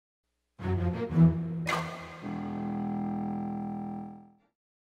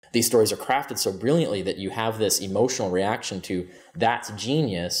These stories are crafted so brilliantly that you have this emotional reaction to, that's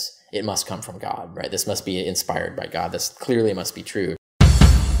genius, it must come from God, right? This must be inspired by God. This clearly must be true.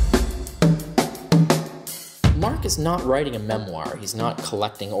 Mark is not writing a memoir. He's not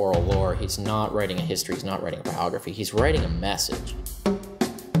collecting oral lore. He's not writing a history. He's not writing a biography. He's writing a message.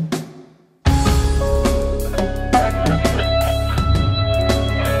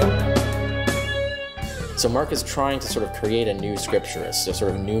 So Mark is trying to sort of create a new scripture, a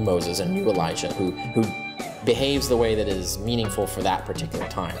sort of new Moses, a new Elijah, who behaves the way that is meaningful for that particular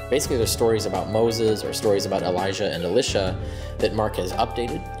time. Basically, there's stories about Moses or stories about Elijah and Elisha that Mark has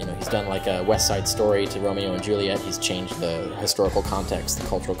updated. You know, he's done like a West Side Story to Romeo and Juliet. He's changed the historical context, the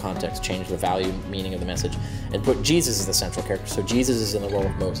cultural context, changed the value, meaning of the message, and put Jesus as the central character. So Jesus is in the role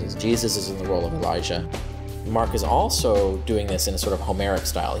of Moses. Jesus is in the role of Elijah. Mark is also doing this in a sort of Homeric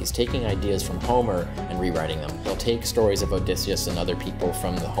style. He's taking ideas from Homer and rewriting them. He'll take stories of Odysseus and other people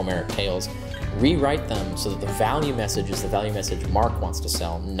from the Homeric tales, rewrite them so that the value message is the value message Mark wants to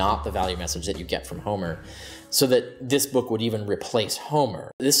sell, not the value message that you get from Homer, so that this book would even replace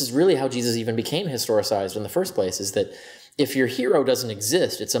Homer. This is really how Jesus even became historicized in the first place, is that if your hero doesn't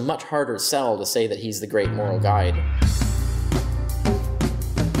exist, it's a much harder sell to say that he's the great moral guide.